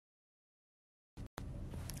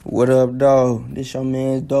What up, dog? This your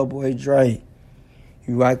man, Doughboy Dre.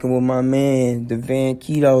 You rockin' with my man, the Van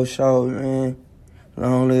Keto Show, man.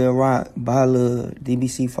 Long live rock, by love,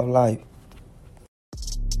 DBC for life.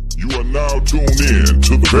 You are now tuned in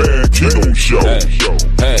to the Van Keto Show.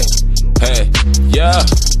 Yeah.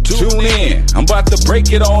 Tune in, I'm about to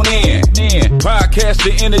break it on in. Podcast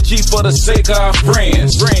the energy for the sake of our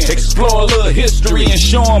friends. Explore a little history and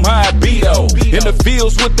show them how it be though. In the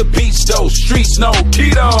fields with the beats though, streets no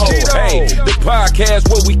keto. Hey, the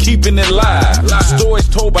podcast where we keeping it live.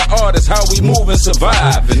 Stories told by artists, how we move and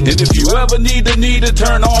survive. And if you ever need to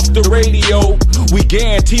turn off the radio, we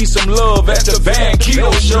guarantee some love at the Van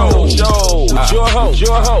Keto Show. With your host,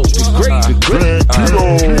 the great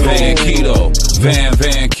Van Keto. Van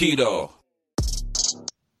Keto.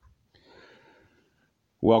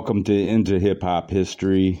 Welcome to Into Hip Hop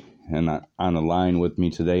History, and on the line with me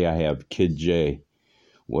today I have Kid J.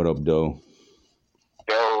 What up, Doe?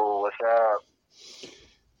 Yo, what's up?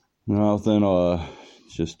 Nothing,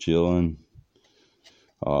 just chilling.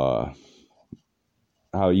 How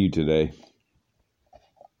are you today?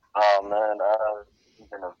 Oh man, it's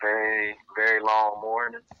been a very, very long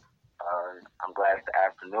morning. I'm glad it's the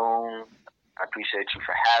afternoon. I appreciate you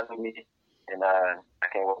for having me, and I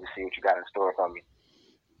can't wait to see what you got in store for me.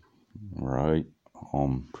 Right.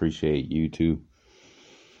 Appreciate you too.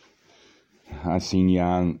 I seen you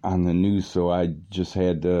on the news, so I just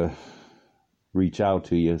had to reach out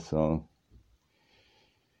to you, so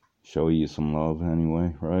show you some love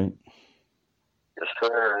anyway, right? Yes,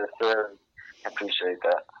 sir. Yes, sir. I appreciate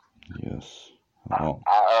that. Yes. I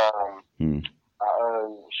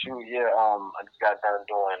just got done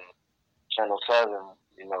doing Channel 7,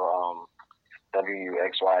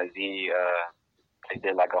 WXYZ, they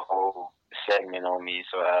did like a whole segment on me,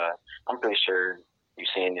 so I'm pretty sure you've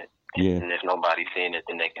seen it. Yeah. And if nobody's seen it,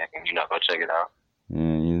 then they can, go check it out.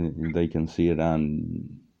 Yeah, they can see it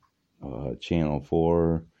on Channel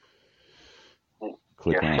 4.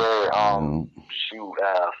 Click yes, on sir.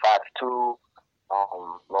 Fox 2,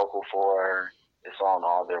 Local 4, it's on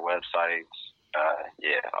all their websites.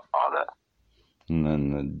 All that. And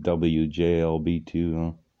then the WJLB too,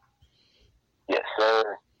 huh? Yes,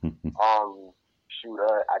 sir. I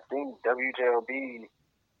think WJLB,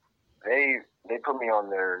 they put me on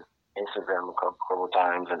their Instagram a couple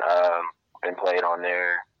times, and been played on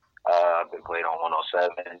there. Been played on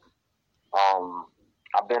 107.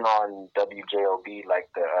 I've been on WJLB,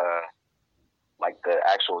 like the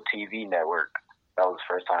actual TV network. That was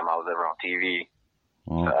the first time I was ever on TV.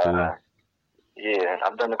 Oh, cool. Yeah,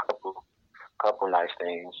 I've done a couple nice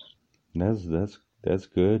things. That's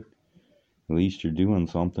good. At least you're doing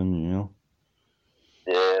something, you know.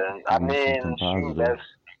 Yeah, I mean,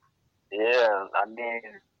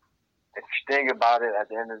 if you think about it, at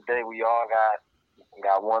the end of the day, we all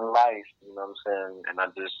got one life, you know what I'm saying? And I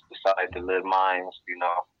just decided to live mine,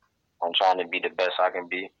 I'm trying to be the best I can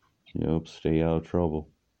be. Yep, stay out of trouble.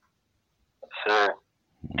 Sure.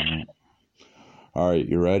 All right,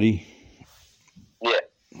 you ready? Yeah.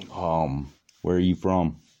 Where are you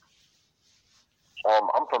from?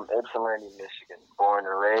 I'm from Ypsilanti, Michigan, born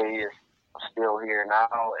and raised. I'm still here now,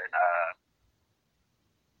 and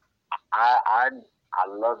I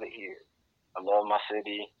love it here. I love my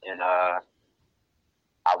city, and I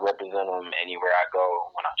represent them anywhere I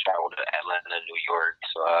go when I travel to Atlanta, New York.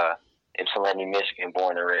 So Ypsilanti, Michigan,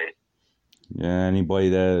 born and raised. Yeah, anybody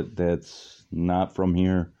that's not from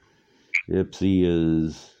here, Ypsi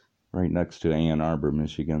is right next to Ann Arbor,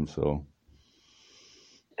 Michigan. So.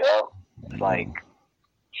 Yep. It's like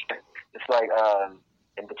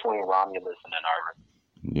in between Romulus and Ann Arbor.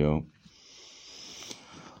 Yep.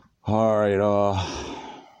 All right.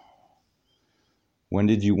 When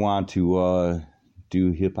did you want to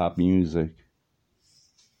do hip hop music?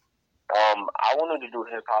 I wanted to do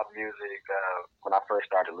hip hop music when I first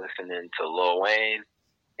started listening to Lil Wayne,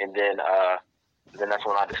 and then that's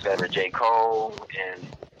when I discovered J. Cole. And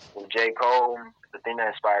with J. Cole, the thing that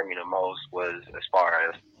inspired me the most was as far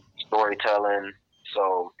as storytelling.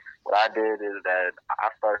 So what I did is that I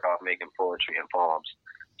started off making poetry and poems.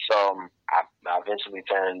 So I eventually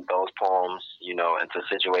turned those poems, into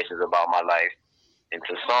situations about my life,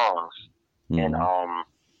 into songs. Mm-hmm. And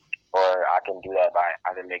or I can do that by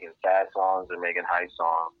either making sad songs or making hype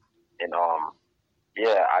songs. And I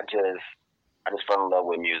just fell in love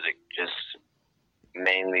with music, just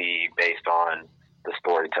mainly based on the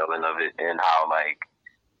storytelling of it and how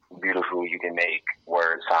beautiful you can make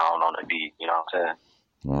words sound on a beat, you know what I'm saying?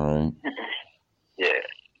 All right. Yeah.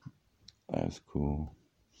 That's cool.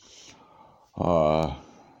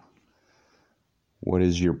 What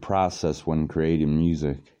is your process when creating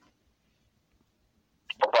music?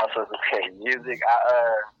 The Music,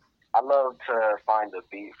 I love to find the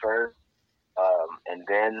beat first, and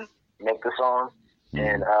then make the song.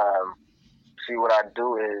 And see, what I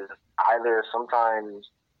do is either sometimes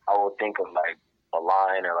I will think of like a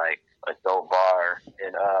line or like a dope bar,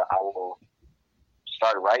 and I will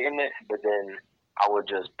start writing it, but then I would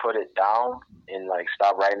just put it down and like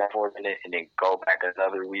stop writing that for a minute, and then go back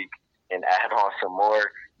another week and add on some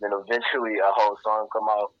more. Then eventually a whole song come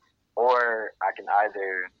out, or I can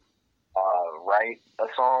either write a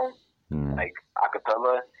song like a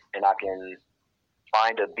cappella, and I can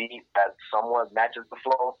find a beat that somewhat matches the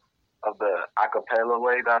flow of the a cappella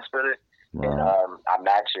way that I spit it, and I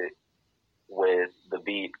match it with the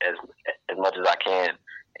beat as much as I can,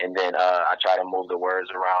 and then I try to move the words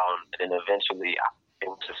around, and then eventually it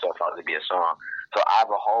will just so far to be a song. So I have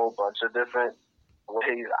a whole bunch of different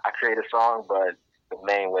ways I create a song, but the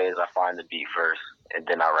main way is I find the beat first, and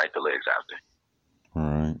then I write the lyrics after. All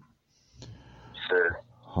right. Sure.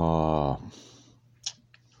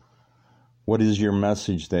 What is your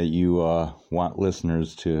message that you want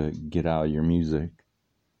listeners to get out of your music?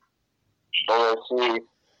 So see,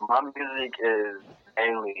 my music is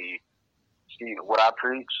mainly, what I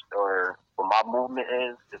preach or what my movement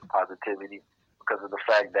is positivity, because of the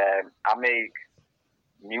fact that I make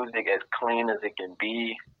music as clean as it can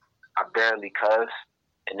be. I barely cuss,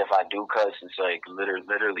 and if I do cuss, it's like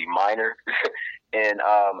literally minor. And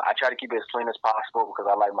I try to keep it as clean as possible because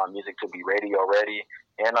I like my music to be radio ready,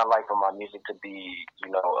 and I like for my music to be, a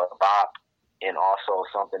bop, and also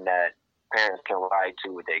something that parents can ride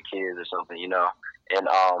to with their kids or something, And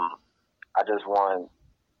I just want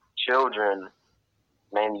children,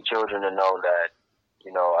 mainly children, to know that,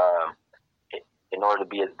 in order to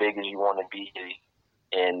be as big as you want to be,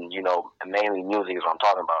 and mainly music is what I'm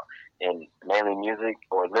talking about, and mainly music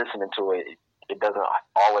or listening to it, it doesn't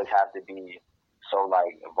always have to be so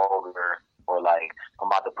like vulgar or like I'm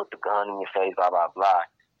about to put the gun in your face, blah blah blah.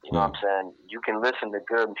 You know what I'm saying? You can listen to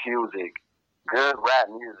good music, good rap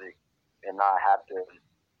music, and not have to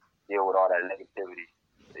deal with all that negativity.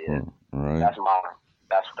 Yeah, right. That's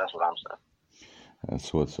what I'm saying.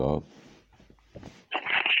 That's what's up.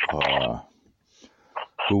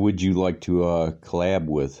 Who would you like to collab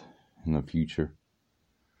with in the future?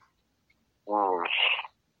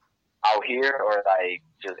 Out here, or like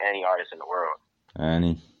just any artist in the world?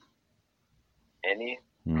 Any?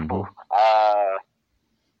 Mm-hmm.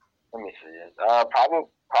 Let me see.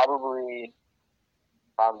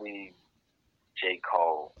 Probably J.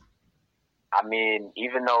 Cole. I mean,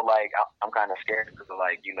 even though like I'm kind of scared because of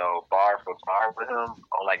like bar for bar with him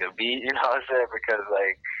on like a beat, you know what I'm saying? Because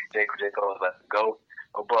like J. Cole is like a GOAT.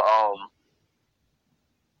 But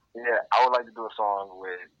yeah, I would like to do a song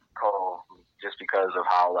with Cole just because of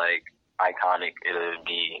how like iconic it would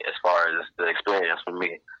be as far as the experience for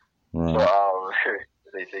me. Right. So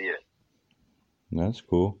they say yeah. That's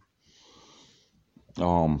cool.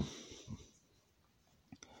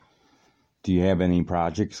 Do you have any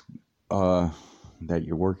projects that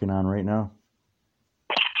you're working on right now?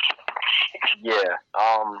 Yeah,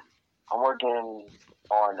 I'm working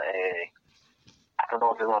on I don't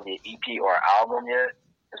know if it's going to be an EP or an album yet.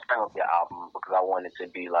 It's probably going to be an album because I want it to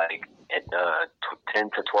be like 10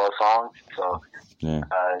 to 12 songs. So yeah.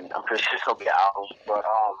 I'm pretty sure it's going to be an album. But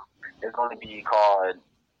it's going to be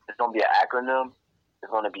it's going to be an acronym.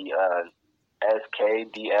 It's going to be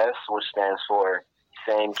SKDS, which stands for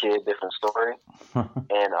Same Kid, Different Story.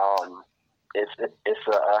 And it's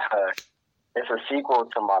a sequel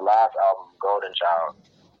to my last album, Golden Child,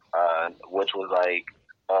 which was like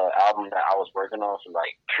an album that I was working on for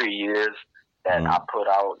like 3 years that I put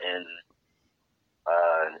out, and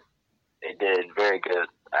it did very good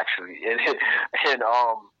actually. And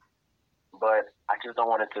but I just don't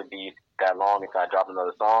want it to be that long if I drop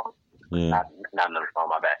another song. Yeah. Not another song,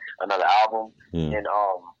 my bad. Another album. Yeah. And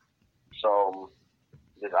so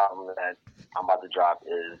this album that I'm about to drop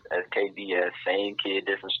is SKDS, Same Kid,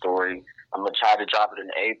 Different Story. I'm gonna try to drop it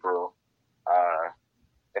in April,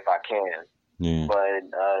 if I can. Yeah. But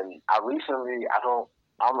I recently, I don't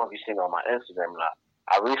know if you've seen it on my Instagram or not.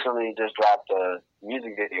 I recently just dropped a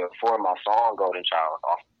music video for my song Golden Child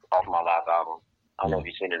off my last album. I don't know if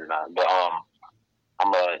you've seen it or not, but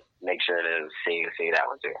I'm gonna make sure to see that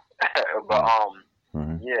one too. But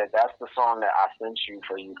yeah, that's the song that I sent you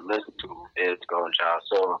for you to listen to, is Golden Child.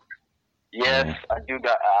 So yes, I do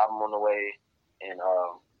got an album on the way, and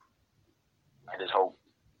I just hope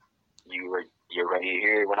you're ready to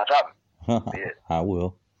hear it when I drop it. Yeah. I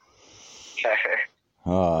will.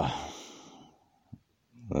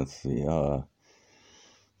 Let's see.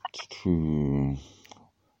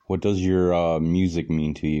 What does your music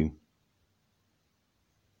mean to you?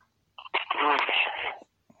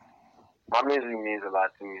 my music means a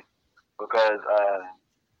lot to me because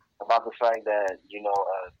about the fact that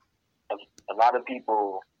a lot of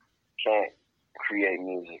people can't create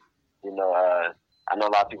music. I know a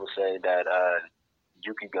lot of people say that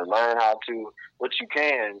you can learn how to, which you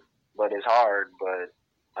can, but it's hard. But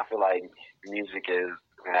I feel like music is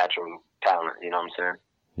natural talent. You know what I'm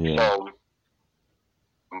saying? Yeah. So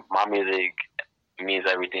my music means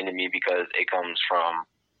everything to me because it comes from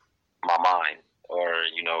my mind or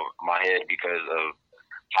my head because of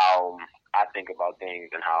how I think about things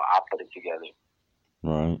and how I put it together.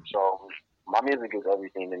 Right. So my music is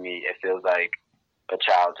everything to me. It feels like a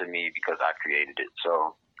child to me because I created it.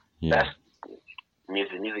 So that's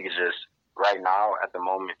music. Music is just right now at the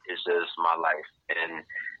moment is just my life, and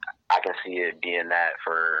I can see it being that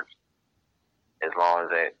for as long as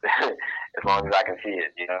I can see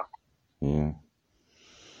it. Yeah.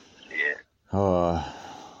 Yeah.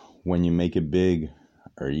 When you make it big,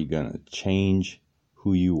 are you gonna change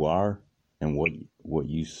who you are and what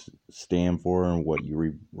you stand for and what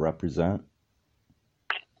you represent?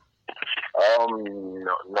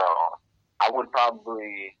 No. I would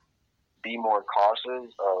probably be more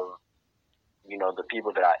cautious of, the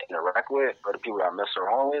people that I interact with or the people that I mess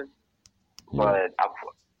around with. Yeah. But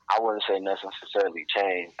I wouldn't say necessarily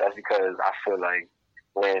change. That's because I feel like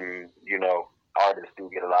when, artists do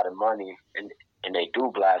get a lot of money and they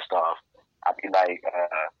do blast off, I feel like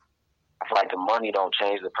the money don't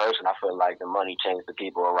change the person. I feel like the money changed the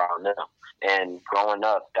people around them. And growing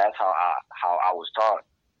up, that's how I was taught.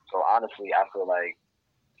 So honestly, I feel like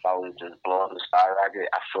if I was just blowing the skyrocket,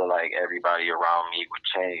 I feel like everybody around me would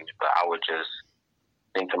change. But I would just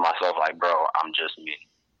think to myself, like, bro, I'm just me.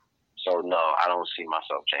 So no, I don't see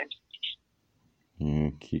myself changing.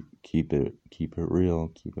 Keep it real.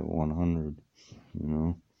 Keep it 100.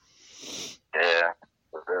 Yeah,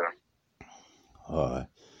 for sure.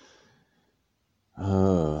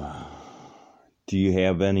 Do you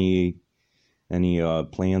have any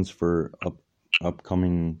plans for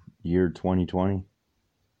upcoming year 2020?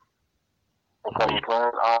 Upcoming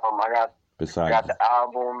plans? I got the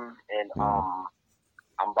album, and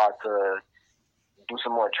I'm about to do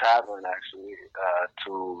some more traveling actually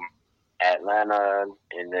to Atlanta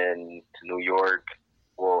and then to New York.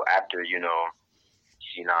 Well, after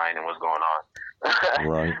C9 and what's going on.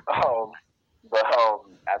 Right. But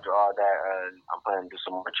after all that, I'm planning to do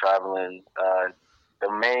some more traveling. The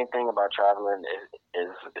main thing about traveling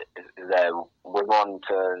is that we're going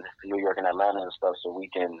to New York and Atlanta and stuff so we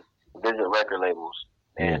can visit record labels.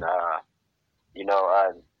 And,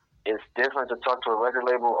 it's different to talk to a record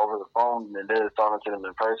label over the phone than it is talking to them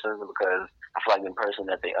in person because I feel like in person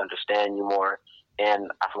that they understand you more.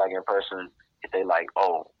 And I feel like in person, if they like,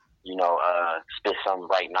 spit something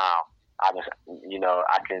right now, I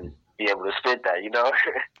can be able to spit that,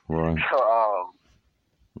 Right.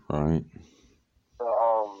 Right. So,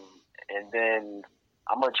 and then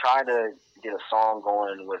I'm gonna try to get a song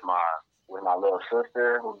going with my little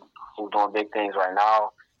sister who's doing big things right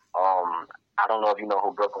now. I don't know if you know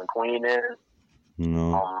who Brooklyn Queen is.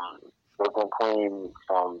 No. Brooklyn Queen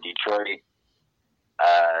from Detroit.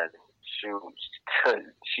 She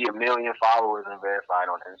 1 million followers and verified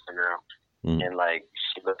on Instagram, and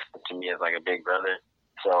she looks to me as like a big brother.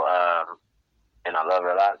 So, and I love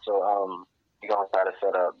her a lot. So, we're gonna try to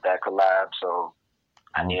set up that collab. So,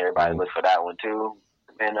 I need everybody to look for that one too.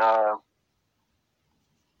 And as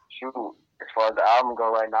far as the album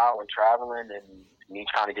go right now, when traveling and me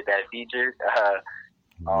trying to get that featured,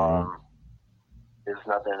 there's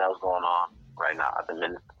nothing else going on right now at the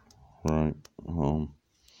minute. Right.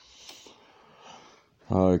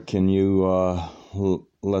 Can you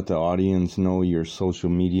let the audience know your social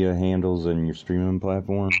media handles and your streaming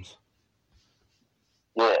platforms?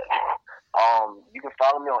 Yeah. You can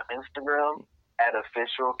follow me on Instagram at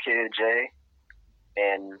 @officialkidj,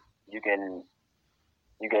 and you can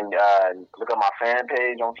look at my fan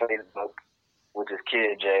page on Facebook, which is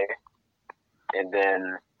Kid J, and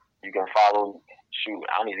then you can follow. Shoot,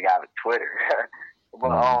 I don't even have a Twitter,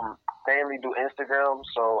 but I mainly do Instagram.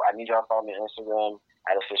 So I need y'all to follow me on Instagram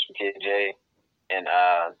at @officialkidj, and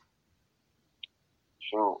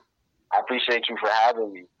shoot, I appreciate you for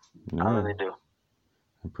having me. Yeah. I really do.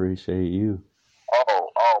 Appreciate you.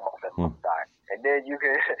 My God. And then you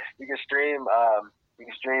can stream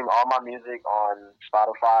all my music on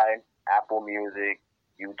Spotify, Apple Music,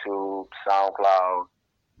 YouTube, SoundCloud.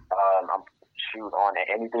 On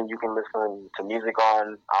anything you can listen to music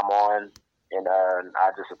on, I'm on, and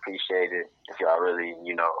I just appreciate it if y'all really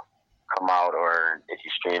come out or if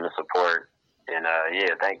you stream and support. And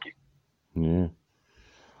thank you.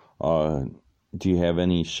 Yeah. Do you have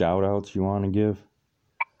any shout outs you want to give?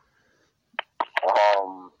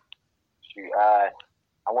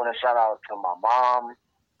 I want to shout out to my mom,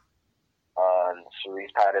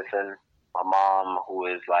 Sharice Patterson. My mom, who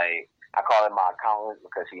is like, I call her my accountant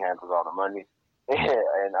because she handles all the money.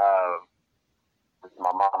 And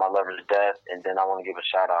my mom, I love her to death. And then I want to give a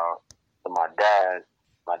shout out to my dad.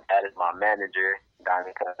 My dad is my manager,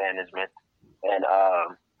 Diamond Cut Management. And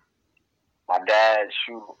my dad,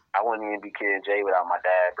 shoot, I wouldn't even be Kid J without my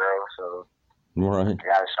dad, bro. So Right. I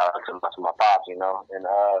got to shout out to my pops, you know. And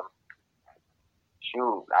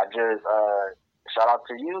shoot, I just shout out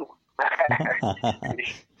to you.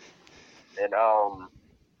 And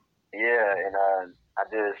I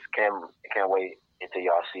just can't wait until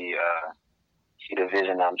y'all see the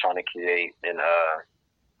vision that I'm trying to create and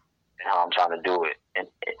how I'm trying to do it. And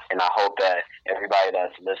I hope that everybody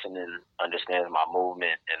that's listening understands my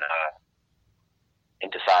movement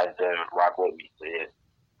and decides to rock with me. So yeah.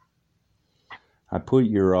 I put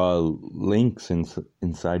your links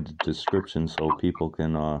inside the description so people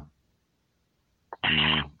can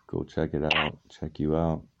go check it out, check you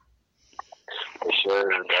out. For sure,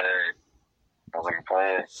 man. Sounds like a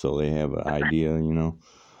plan. So they have an idea, you know.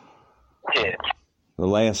 Yeah. The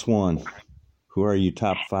last one. Who are your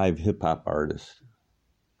top 5 hip hop artists?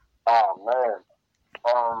 Oh man.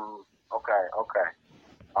 Okay.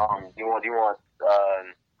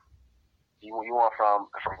 You want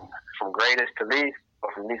from greatest to least,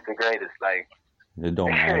 or from least to greatest? Like It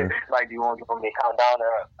don't matter. like do you want me to count down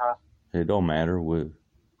or huh? It don't matter with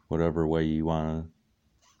whatever way you wanna.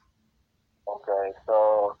 Okay,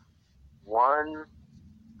 so one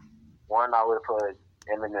I would put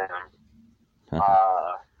Eminem.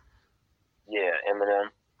 Yeah, Eminem.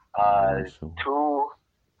 So, 2,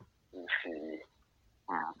 let me see.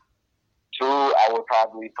 2, I would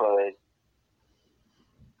probably put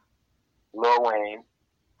Lil Wayne.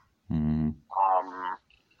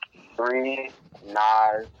 3,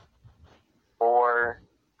 Nas. 4,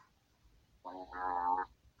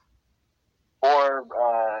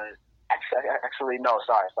 actually, no,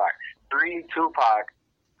 sorry. 3, Tupac.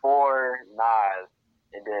 4, Nas.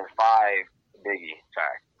 And then 5, Biggie.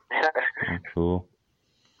 Sorry. cool.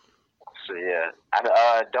 So yeah,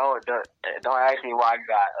 don't ask me why I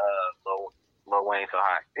got Lil Wayne so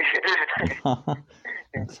high.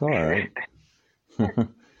 That's all right. Lil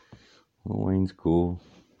Wayne's cool.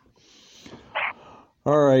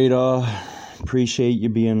 All right. Appreciate you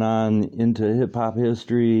being on Into Hip Hop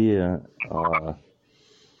History.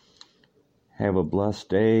 Have a blessed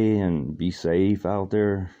day and be safe out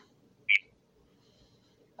there.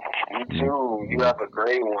 You too. You have a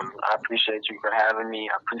great one. I appreciate you for having me.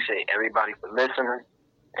 I appreciate everybody for listening.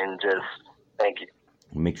 And just thank you.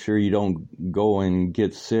 Make sure you don't go and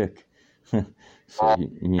get sick. So,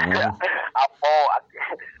 you know. I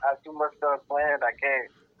have too much stuff planned. I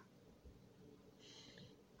can't.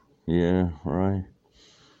 Yeah, right.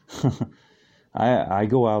 I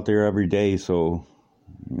go out there every day, so,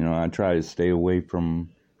 you know, I try to stay away from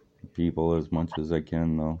people as much as I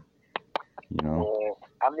can, though. You know.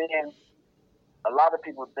 I mean, a lot of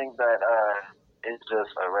people think that it's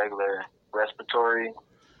just a regular respiratory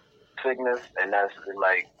sickness, and that's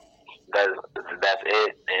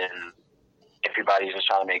it, and everybody's just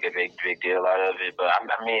trying to make a big deal out of it. But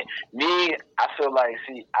I mean, me, I feel like,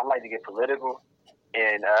 I like to get political,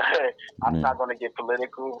 and I'm not going to get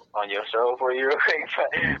political on your show for you, but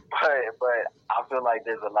I feel like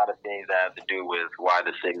there's a lot of things that have to do with why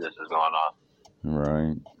the sickness is going on.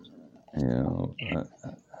 Right. Yeah,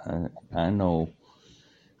 I know.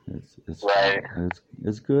 It's right.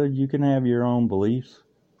 It's good. You can have your own beliefs.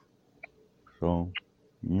 So,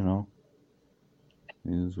 you know,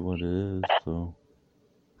 it is what it is. So,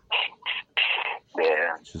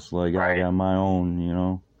 yeah. Just like right. I got my own, you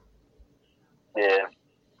know. Yeah.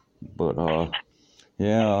 But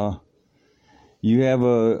yeah. You have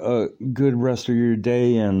a good rest of your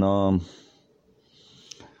day, and I'll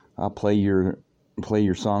play your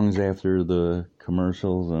songs after the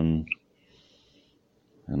commercials, and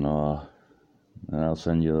I'll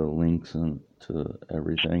send you links to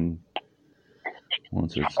everything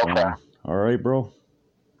once it's done. All right, bro.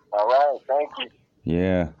 All right, thank you.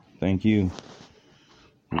 Yeah, thank you.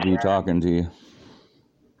 We'll be talking to you.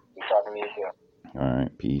 Be talking to you too. All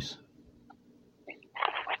right, peace.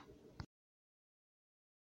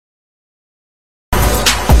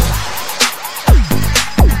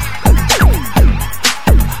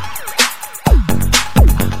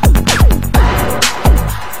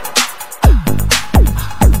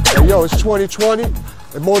 Yo, it's 2020,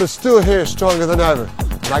 and Motor's still here, stronger than ever.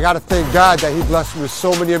 And I gotta thank God that He blessed me with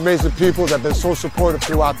so many amazing people that have been so supportive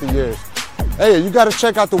throughout the years. Hey, you gotta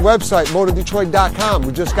check out the website, MotorDetroit.com.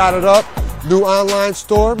 We just got it up, new online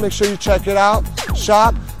store. Make sure you check it out.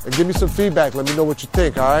 shop, and give me some feedback. Let me know what you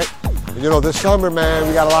think, all right? And, you know, this summer, man,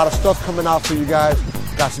 we got a lot of stuff coming out for you guys.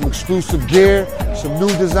 Got some exclusive gear, some new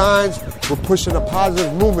designs. We're pushing a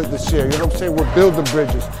positive movement this year. You know what I'm saying? We're building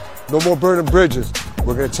bridges. No more burning bridges.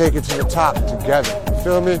 We're going to take it to the top together. You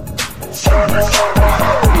feel me?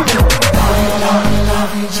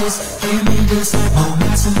 Love you, just give me this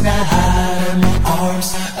moment tonight in my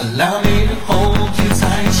arms. Allow me to hold you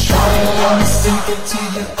tight. Shawty, let me sink into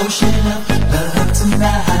your ocean of love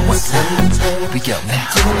tonight. We go now.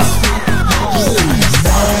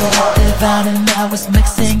 Divine and I was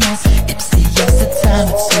mixing us. Ipsy, yes, the time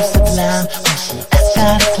it's so sublime. When she asked,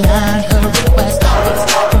 I declined her request.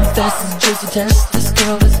 Confesses just a test. This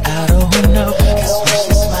girl is out of window. Cause when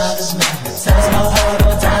she smiles, it's magnetized my heart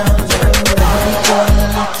on down. Like your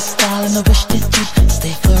style and I wish that you'd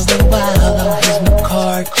stay for a while. Oh, here's my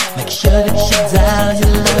card. Make sure that you dial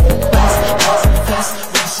your love request. Confess,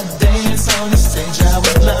 when she dance on the stage, I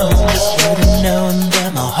was blown. Just you to know, and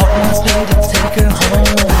then my heart wants me to take her home.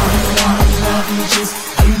 Love you, just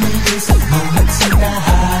give me this moment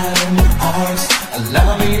tonight in your arms.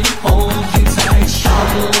 Allow me to hold you tight.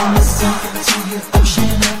 Shawty, let me sink into your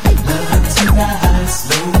ocean of love tonight.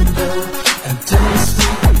 Slow and low until the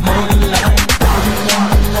sweet morning light.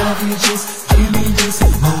 Love you, just give me this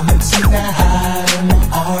moment tonight in my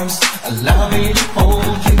arms. Allow me to hold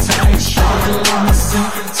you tight. Shawty, let me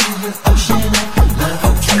sink into your ocean of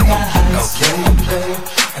love tonight. Slow and play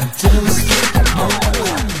until the sweet morning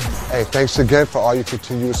light. Hey, thanks again for all your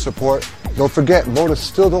continuous support. Don't forget, Moda's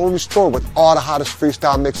still the only store with all the hottest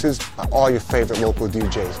freestyle mixes by all your favorite local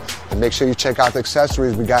DJs. And make sure you check out the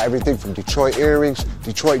accessories. We got everything from Detroit earrings,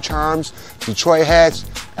 Detroit charms, Detroit hats,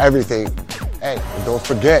 everything. Hey, and don't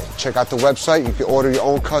forget, check out the website. You can order your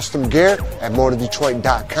own custom gear at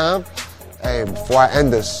modadetroit.com. Hey, before I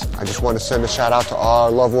end this, I just want to send a shout out to all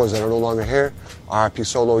our loved ones that are no longer here. R.I.P.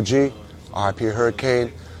 Solo G, R.I.P.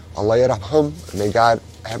 Hurricane, Allah yarhamhum. May God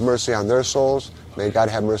have mercy on their souls. May God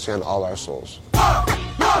have mercy on all our souls. My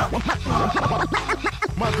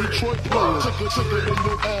Detroit players took it in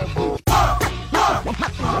your ambush.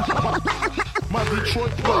 My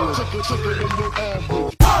Detroit players took it in your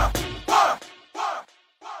ambush.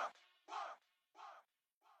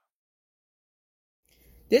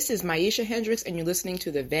 This is Maisha Hendricks, and you're listening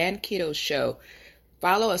to The Van Keto Show.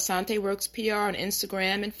 Follow Asante Works PR on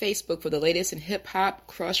Instagram and Facebook for the latest in hip-hop,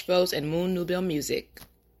 crush votes, and Moon Nubile music.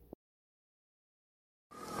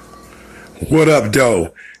 What up,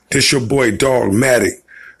 though? This your boy Dogmatic.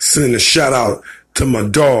 Sending a shout out to my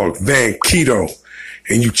dog Van Keto.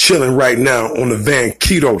 And you chilling right now on the Van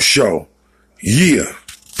Keto Show. Yeah.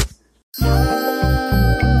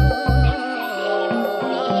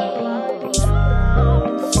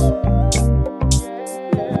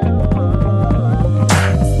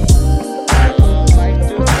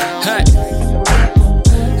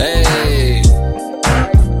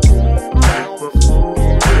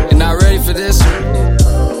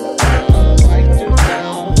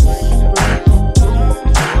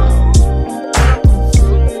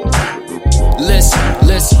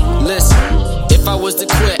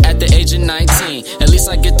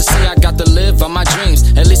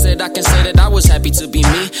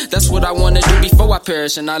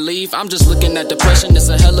 Perish and I leave. I'm just looking at depression. It's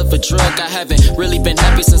a hell of a drug. I haven't really been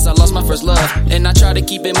happy since I lost my first love. And I try to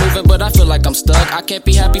keep it moving, but I feel like I'm stuck. I can't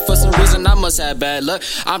be happy for some reason. I must have bad luck.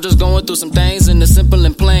 I'm just going through some things in the simple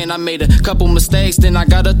and plain. I made a couple mistakes, then I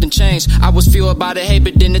got up and changed. I was fueled by the hate,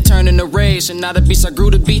 but then it turned into rage. And now the beast I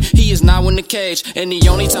grew to be, he is now in the cage. And the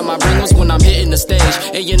only time I bring was when I'm hitting the stage.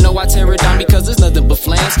 And you know I tear it down because there's nothing but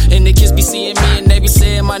flames. And the kids be seeing me and they be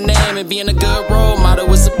saying my name. And being a good role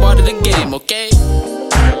model is a part of the game, okay?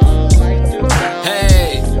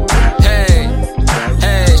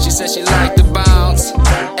 Hey, she said she liked the bounce.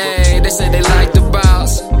 Hey, they said they like the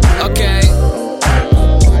bounce. Okay.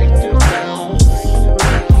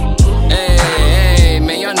 Hey,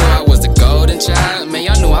 man, y'all knew I was the golden child. Man,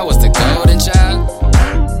 y'all knew I was the golden child.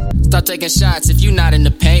 Stop taking shots if you not in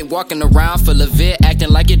the paint. Walking around full of it, acting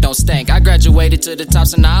like it don't stink. I graduated to the top,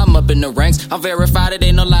 so now I'm up in the ranks. I'm verified, it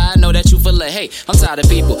ain't no lie, I know that you full of hate. I'm tired of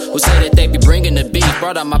people who say that they be bringing the beef.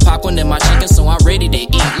 Brought out my popcorn and my chicken, so I'm ready to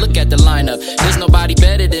eat. Look at the lineup, there's nobody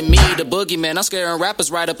better than me. The boogeyman, I'm scaring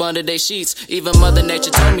rappers right up under their sheets. Even Mother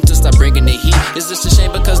Nature told me to stop bringing the heat. Is this a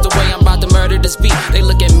shame because the way I'm about to murder this beat? They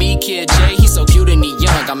look at me, Kid J, he's so cute and he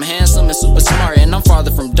young. I'm handsome and super smart, and I'm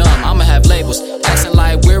farther from dumb. I'ma have labels, accent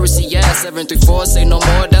like where is he at? 734, say no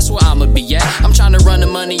more, that's where I'ma be at. I'm trying to run the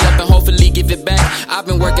money up and hopefully give it back. I've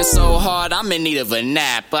been working so hard, I'm in need of a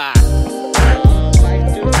nap. Hey,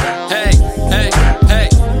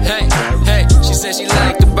 she said she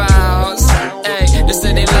liked the bounce. Hey,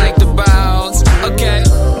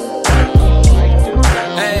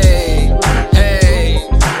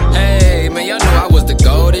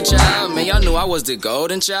 was the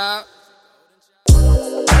golden child.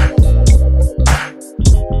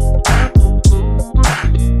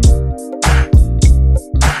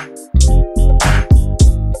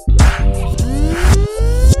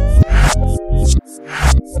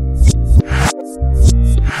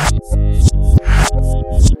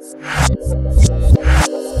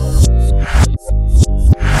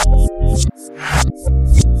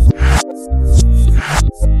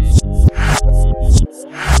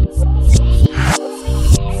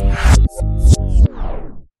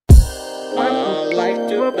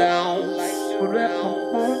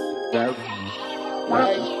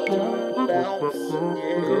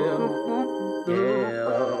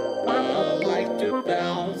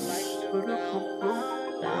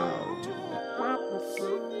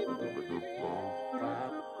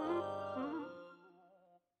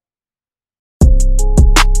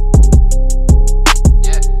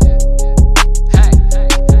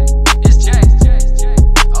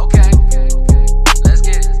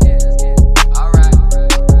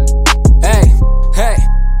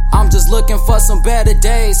 Some better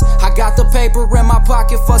days. I got the paper in my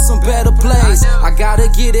pocket for some better plays. I gotta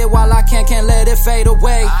get it while I can't let it fade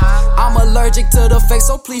away. I'm allergic to the fake,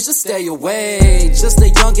 so please just stay away. Just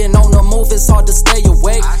a youngin' on the move, it's hard to stay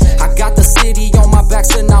awake. I got the city on my back,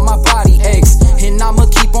 so now my body aches. And I'ma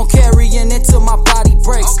keep on carrying it till my body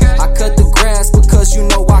breaks. I cut the grass because you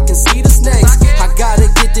know I can see the snakes. I gotta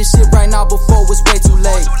get this shit right now before it's way too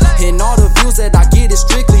late. And all the views that I get is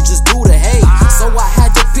strictly just due to hate. So I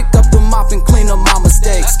had to pick up the mop and clean up my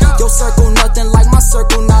mistakes. Your circle nothing like my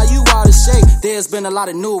circle, now you out of shape. There's been a lot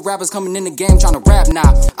of new rappers coming in the game trying to rap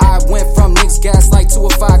now. I went from niggas gaslight to a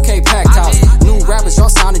 5K packed house. New rappers, y'all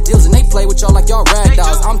signing deals and they play with y'all like y'all rag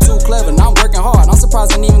dolls. I'm too clever, now I'm working hard. I'm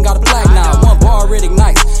surprised I ain't even got a plaque now. One bar it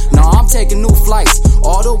ignites. Now I'm taking new flights,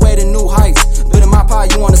 all the way to new heights. But in my pie,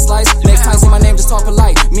 you want a slice? Next time say my name, just talk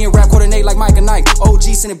polite. Me and rap coordinate like Mike and Knight. OG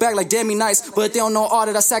send it back like Demi Nice, but they don't know all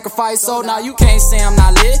that I sacrificed. So now you can't say I'm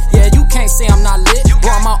not lit. Yeah, you can't say I'm not lit.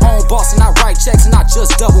 Brought my own boss and I write checks and I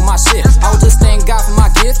just double my shit. I was just thank God for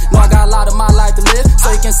my gift. Know I got a lot of my life to live,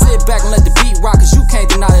 so you can sit back and let the beat rock, cause you can't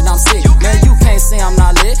deny that I'm sick. Man, you can't say I'm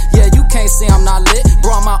not lit. Yeah, you can't say I'm not lit.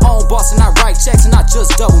 Brought my own boss and I write checks and I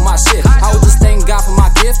just double my shit. I was just thank God for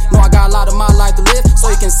my gift. Know I got a lot of my life to live, so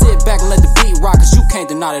you can sit back and let the beat rock, cause you can't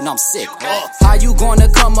deny that I'm sick. How you gonna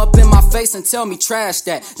come up in my face and tell me trash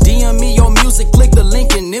that? DM me your music, click the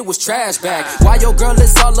link and it was trash back. Why your girl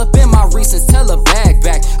is all up in my recents, tell her bag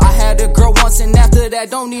back. I had a girl once and after that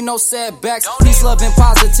don't need no setbacks. Peace, love and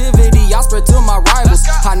positivity, I spread to my rivals.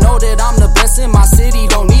 I know that I'm the best in my city,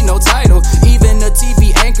 don't need no title. Even the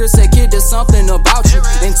TV anchor said, kid, there's something about you.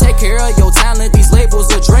 And take care of your talent, these labels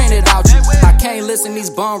will drain it out you. I can't listen, these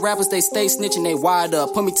bum rappers, they stay snitching, they wide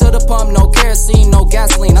up. Put me to the pump, no kerosene, no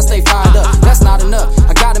gasoline, I stay fired up. That's not enough,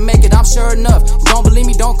 I gotta make it, I'm sure enough. If you don't believe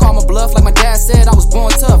me, don't call my bluff. Like my dad said, I was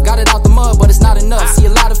born tough. Got it out the mud, but it's not enough. See a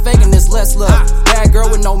lot of faking, there's less love. Bad girl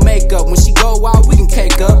with no makeup, when she go wild, we can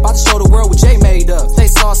cake up. About to show the world what Jay made up. Stay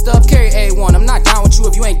sauced up, carry A1. I'm not down with you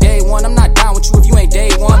if you ain't day one. I'm not down with you if you ain't day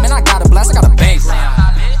one. Man, I got a blast, I got a bank.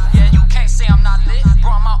 Yeah, you can't say I'm not lit.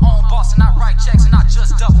 Brought my own boss and I write checks and I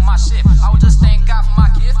just double my shit. I would just thank God for my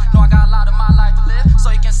gift. Know I got a lot of my life to live, so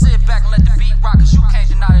you can sit back and let the beat rock, cause you can't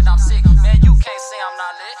deny that I'm sick. Man, you can't say I'm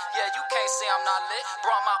not lit. Yeah, you can't say I'm not lit.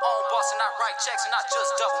 Brought my own boss and I write checks and I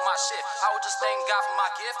just double my shit. I would just thank God for my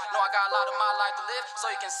gift. Know I got a lot of my life to live, so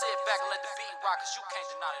you can sit back and let the beat rock, cause you can't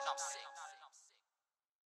deny that I'm sick.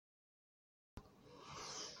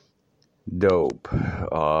 Dope.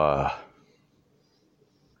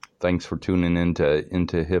 Thanks for tuning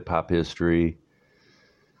into hip hop history.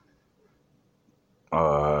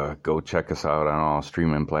 Go check us out on all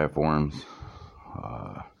streaming platforms.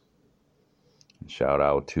 Shout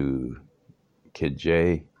out to Kid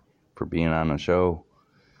J for being on the show.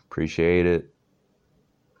 Appreciate it.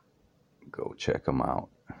 Go check them out.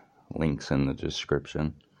 Links in the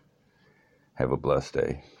description. Have a blessed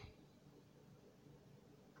day.